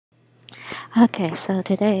Okay, so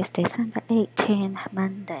today is December 18th,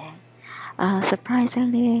 Monday.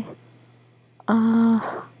 Surprisingly,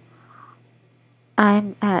 uh,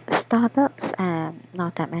 I'm at Starbucks and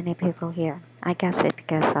not that many people here. I guess it's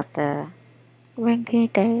because of the rainy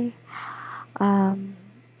day. Um,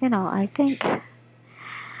 I think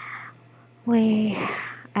we,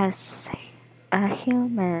 as a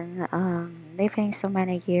human, living so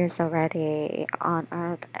many years already on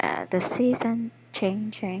Earth, the season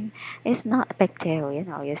changing is not a big deal.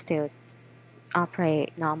 You still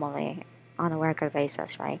operate normally on a regular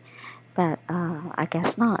basis, right? But I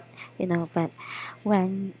guess not, But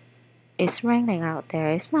when it's raining out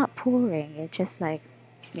there, it's not pouring, it's just like,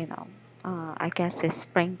 you know, I guess it's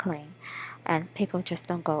sprinkling, and people just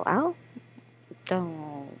don't go out,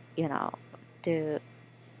 don't, do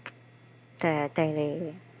the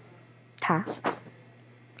daily tasks.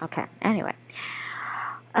 Okay, anyway.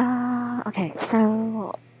 Okay,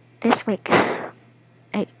 so this week,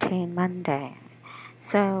 18 Monday.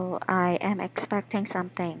 So I am expecting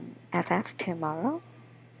something FF tomorrow,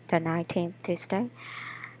 the 19th Tuesday.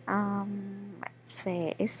 Let's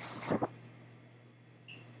see, it's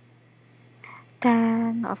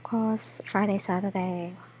then of course Friday,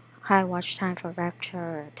 Saturday, high watch time for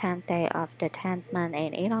Rapture, 10th day of the 10th month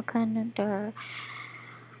in Enoch calendar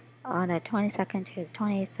on the 22nd to the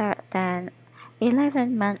 23rd, then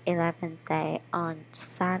 11th month, 11th day on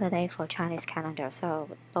Saturday for Chinese calendar. So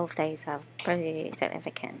both days are pretty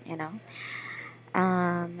significant.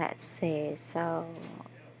 Let's see. So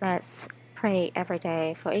let's pray every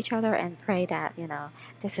day for each other and pray that,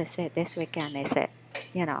 this is it. This weekend is it.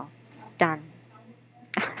 Done.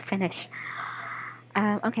 Finish.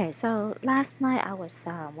 Okay, so last night I was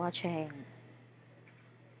watching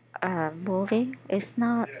a movie. It's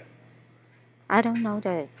not, I don't know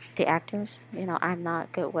the actors. I'm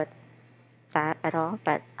not good with that at all,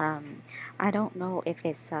 but I don't know if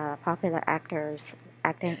it's popular actors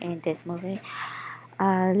acting in this movie.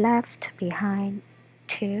 Left Behind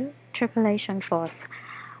 2, Tripulation Force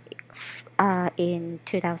in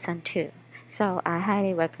 2002. So I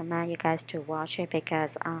highly recommend you guys to watch it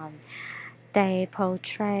because they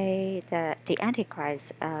portray the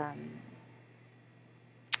Antichrist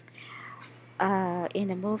in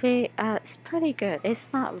the movie. It's pretty good.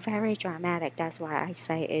 It's not very dramatic. That's why I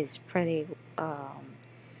say it's pretty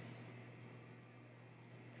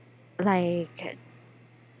like,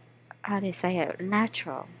 how do you say it,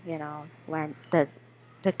 natural. When the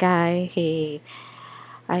guy,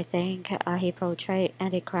 I think he portrayed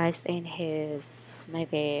Antichrist in his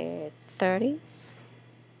maybe 30s,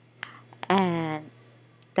 and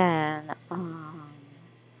then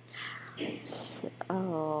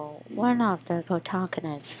one of the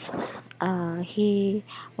protagonists, he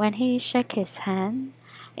when he shook his hand,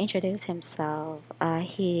 introduced himself,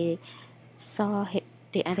 he saw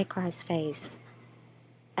the Antichrist face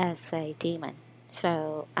as a demon.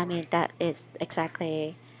 So I mean that is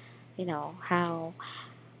exactly how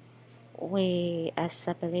we as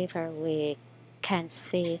a believer we can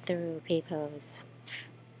see through people's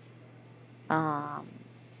um,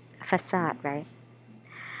 facade, right?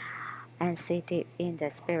 And see deep in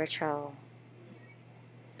the spiritual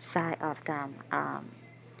side of them.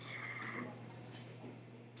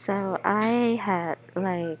 So I had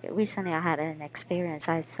like recently I had an experience.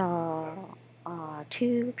 I saw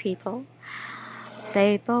two people.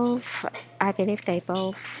 They both, I believe, they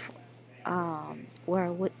both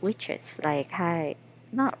were witches, like high,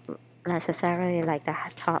 not necessarily like the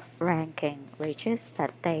top ranking witches,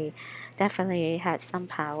 but they definitely had some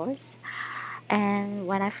powers. And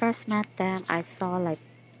when I first met them, I saw like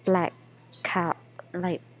black cow,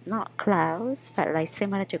 like not clouds, but like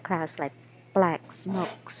similar to clouds, like black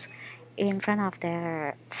smokes in front of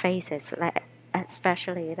their faces, like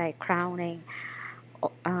especially like crowning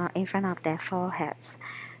in front of their foreheads.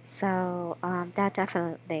 So that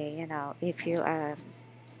definitely, if you are a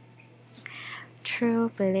true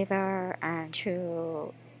believer and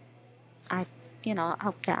true, I,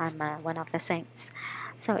 hope that I'm one of the saints.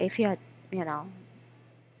 So if you're, you know,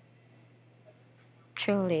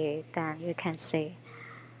 truly, then you can see,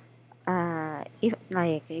 if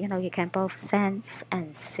like, you can both sense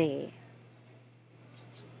and see.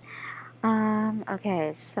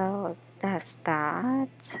 Okay, so that's that,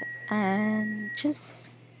 and just,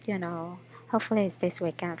 you know, hopefully it's this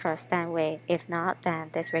weekend first. Then if not, then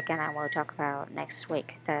this weekend I will talk about next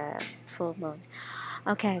week, the full moon.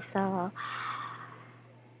 Okay, so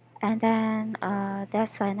and then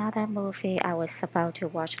that's another movie I was about to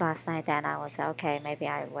watch last night. Then I was okay, maybe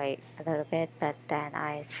I wait a little bit, but then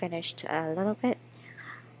I finished a little bit.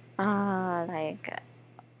 Like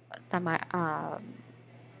the my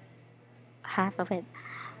half of it.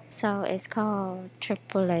 So it's called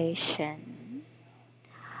Tribulation.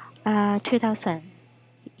 2000,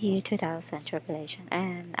 year 2000 Tribulation,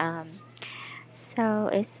 and so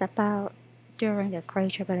it's about during the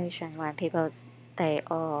Great Tribulation when people they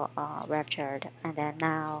all raptured, and then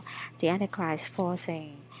now the Antichrist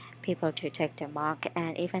forcing people to take the mark,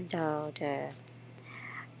 and even though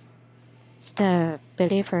the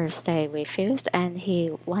believers they refused, and he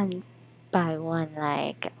one by one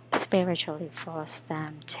like spiritually forced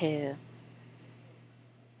them to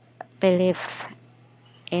believe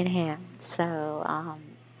in him. So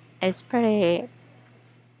it's pretty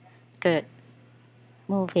good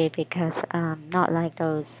movie because not like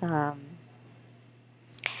those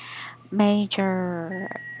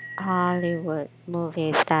major Hollywood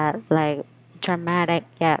movies that like dramatic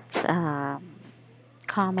yet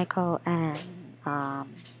comical and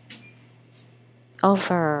um,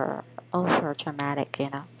 over dramatic, you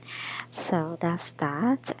know. So that's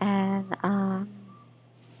that, and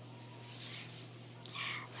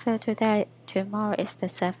so today tomorrow is the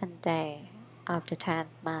 7th day of the 10th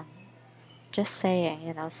month. Just saying,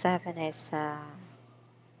 you know, 7 is a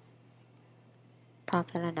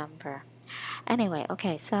popular number. Anyway,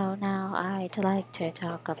 okay, so now I'd like to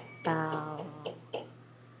talk about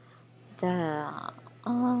the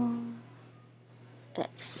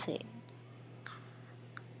let's see.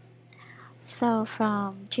 So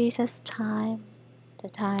from Jesus' time, the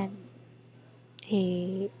time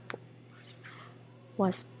he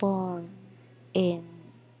was born in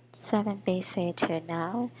 7 BC to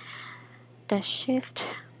now, the shift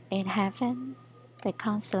in heaven, the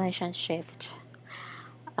constellation shift,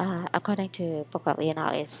 according to Book of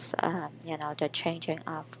Enoch, is you know, the changing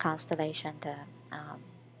of constellation,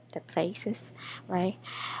 the places, right?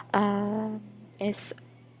 It's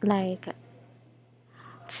like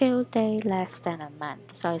few days less than a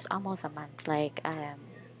month, so it's almost a month.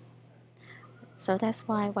 So that's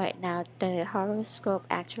why right now the horoscope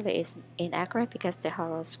actually is inaccurate because the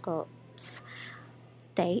horoscope's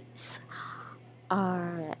dates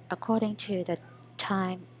are according to the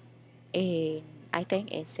time in, I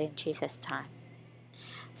think it's in Jesus' time.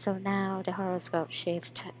 So now the horoscope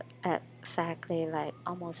shift at exactly like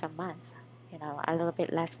almost a month, you know, a little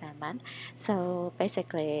bit less than a month. So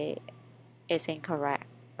basically it's incorrect,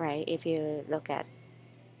 right? If you look at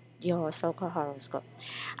your so-called horoscope.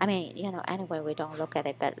 I mean, you know, anyway, we don't look at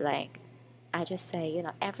it, but like I just say, you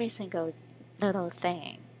know, every single little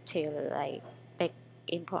thing to like big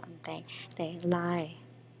important thing, they lie.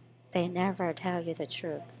 They never tell you the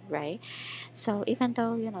truth, right? So even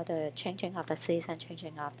though, you know, the changing of the season,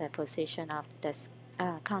 changing of the position of the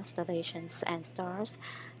constellations and stars,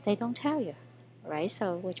 they don't tell you, right?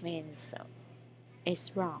 So which means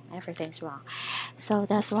it's wrong. Everything's wrong. So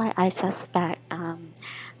that's why I suspect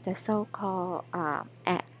the so-called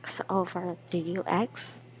X over the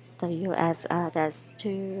UX. The US, there's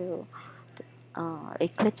two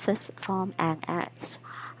eclipses form an X.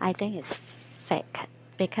 I think it's fake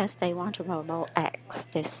because they want to promote X,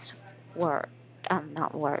 this word,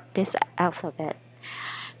 not word, this alphabet,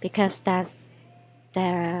 because that's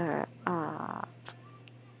their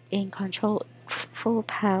in control, full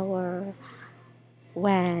power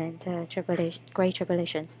when the tribulation, great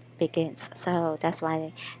tribulations begins. So that's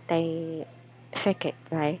why they fake it,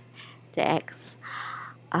 right? The X.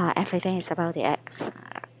 Everything is about the X.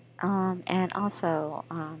 And also,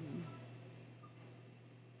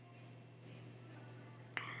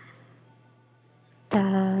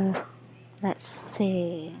 the let's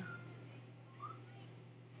see.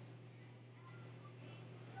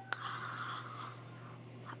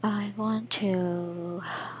 I want to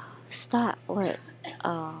start with.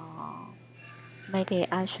 Maybe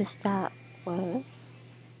I should start with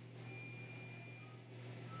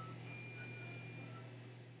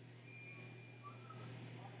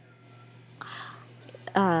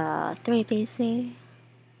 3 BC.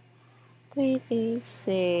 3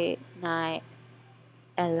 BC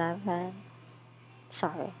 911.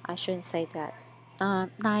 Sorry, I shouldn't say that.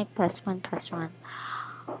 9 plus 1 plus 1.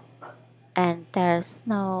 And there's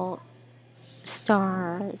no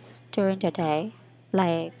stars during the day,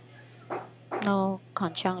 like no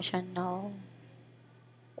conjunction, no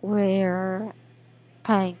rare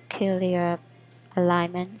peculiar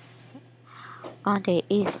alignments on the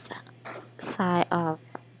east side of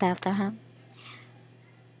Bethlehem.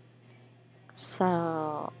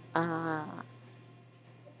 So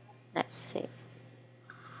let's see.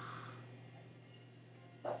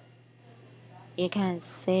 You can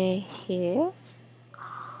see here,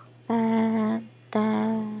 and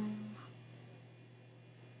then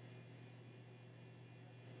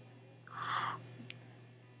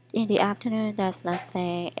In the afternoon, there's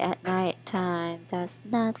nothing. At night time, there's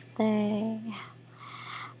nothing.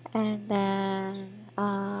 And then,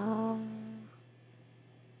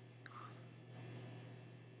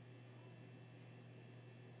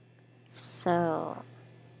 so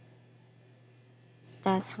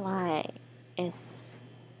that's why it's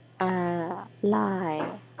a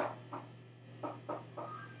lie.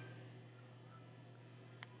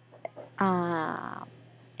 Uh,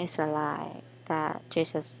 it's a lie that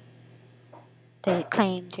they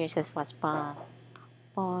claim Jesus was born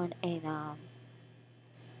in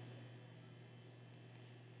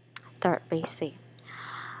 3rd BC.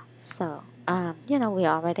 So, we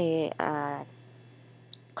already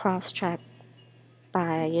cross-check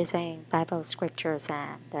by using Bible scriptures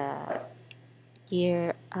and the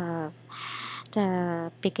year of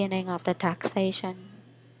the beginning of the taxation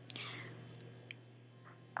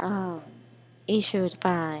um, issued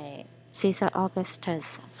by Caesar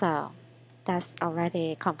Augustus. So that's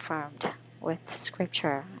already confirmed with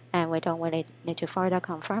scripture, and we don't really need to further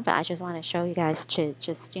confirm, but I just want to show you guys to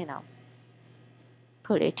just,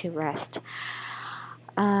 put it to rest,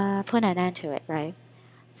 put an end to it, right?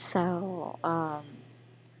 So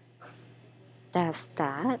that's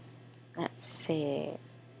that. Let's see.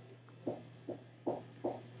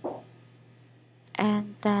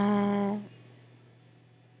 And then,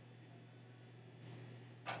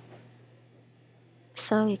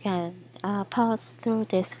 so you can pause through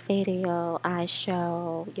this video. I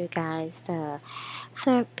show you guys the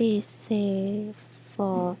 3rd BC,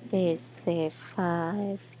 4th BC,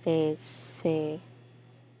 5 BC,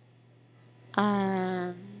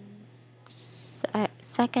 and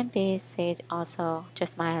 2nd BC also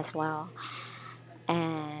just might as well,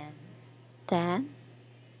 and then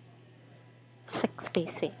 6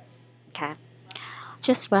 BC. Okay,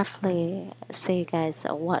 just roughly see guys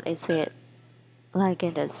what is it like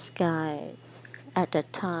in the skies at the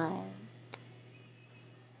time.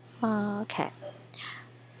 Okay,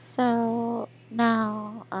 so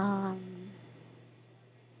now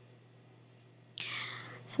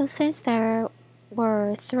so since there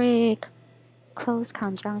were 3 close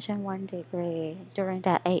conjunction 1 degree during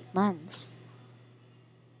that 8 months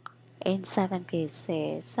in 7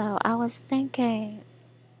 BC, so I was thinking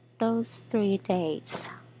those 3 dates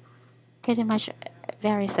pretty much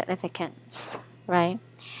very significant, right?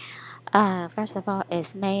 First of all,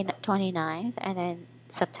 it's May 29th, and then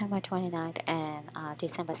September 29th, and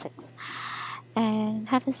December 6th. And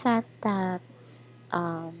having said that,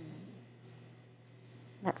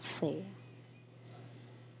 let's see.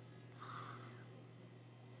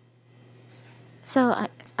 So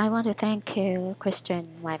I want to thank you,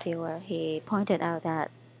 Christian, my viewer. He pointed out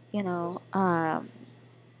that,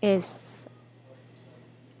 it's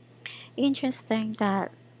interesting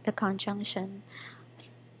that the conjunction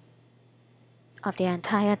of the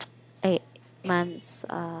entire 8 months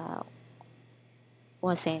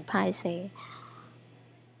was in Pisces.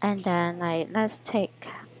 And then, like, let's take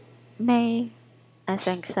May as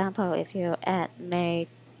an example. If you add May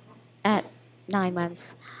at 9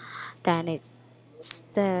 months, then it's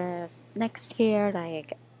the next year,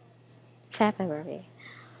 like February,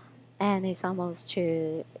 and it's supposed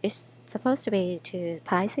to be to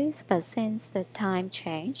Pisces, but since the time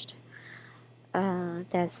changed,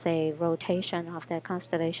 there's a rotation of the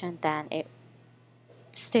constellation, then it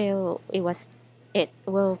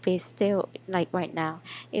will be still, like right now,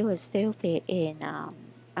 it will still be in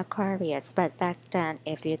Aquarius, but back then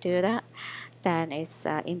if you do that, then it's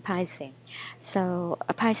in Pisces. So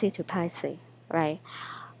Pisces to Pisces, right?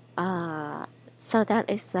 So that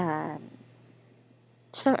is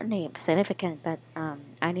certainly significant, but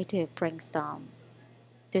I need to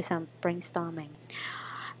do some brainstorming.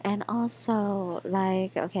 And also,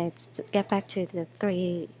 like, okay, to get back to the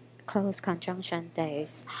 3 close conjunction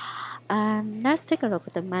days. Let's take a look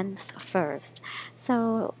at the month first.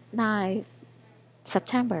 So 9th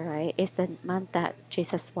September, right, is the month that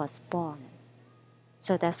Jesus was born.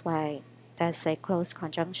 So that's why there's a close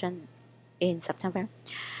conjunction in September.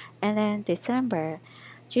 And then December,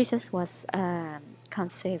 Jesus was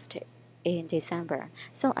conceived in December.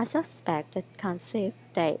 So I suspect the conceived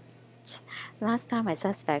date. Last time I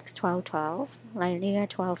suspect 12/12, like near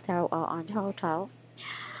 12/12 or on 12/12.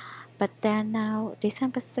 But then now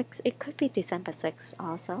December 6th, it could be December 6th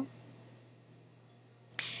also.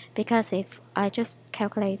 Because if I just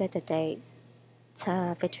calculated the date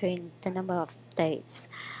between the number of dates,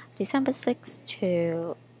 December 6th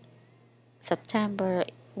to September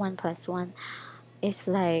 1 plus 1 is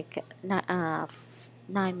like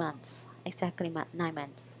 9 months, exactly 9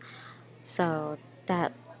 months. So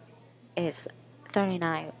that is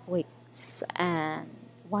 39 weeks and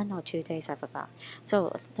 1 or 2 days, I forgot.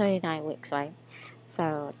 So 39 weeks, right?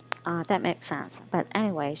 So that makes sense. But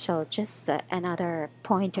anyway, so just another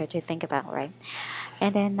pointer to think about, right?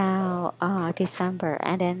 And then now December,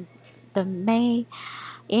 and then the May.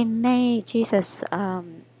 In May, Jesus,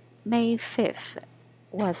 May 5th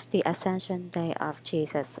was the Ascension Day of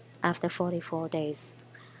Jesus after 44 days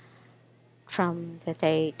from the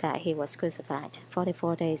day that he was crucified.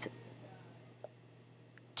 44 days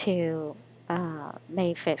to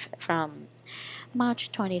May 5th, from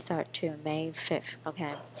March 23rd to May 5th.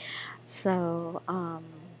 Okay, so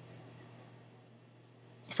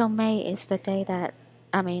so May is the day that,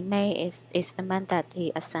 I mean, May is the month that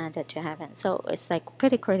he ascended to heaven. So it's like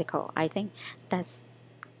pretty critical. I think that's,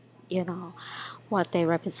 you know, what they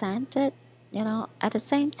represented. At the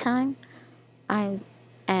same time, I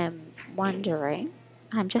am wondering,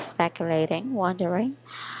 I'm just speculating, wondering,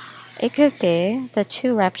 it could be the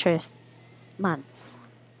two raptures months.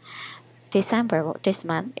 December, this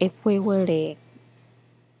month, if the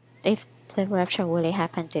rapture really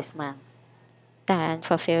happened this month, then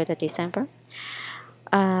fulfill the December.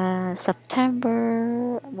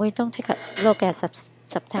 September, we don't take a look at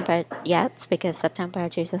September yet, because September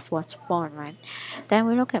Jesus was born, right? Then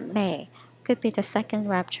we look at May. Could be the second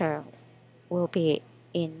rapture will be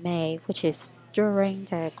in May, which is during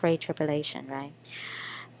the Great Tribulation, right?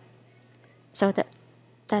 So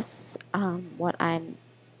that's what I'm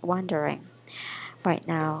wondering right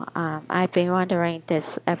now. I've been wondering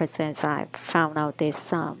this ever since I found out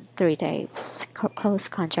this 3 days close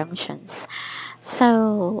conjunctions.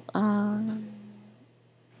 So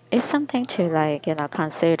it's something to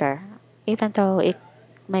consider, even though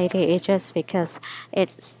maybe it's just because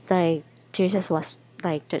it's like Jesus was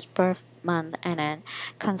like the birth month and then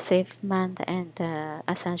conceived month and the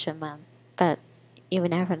ascension month, but you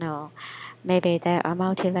never know. Maybe there are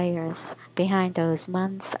multi layers behind those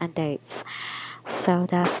months and dates. So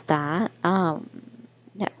that's that.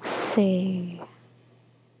 Let's see.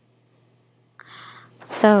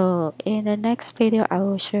 So in the next video, I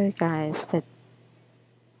will show you guys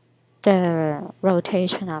the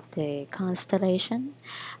rotation of the constellation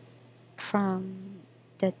from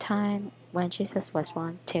the time when Jesus was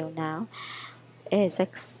born till now is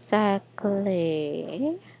exactly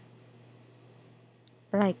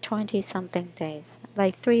like 20 something days,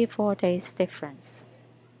 like 3 4 days difference.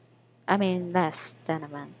 I mean less than a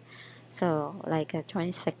month. So like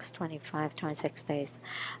 26, 25, 26 days.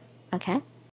 Okay.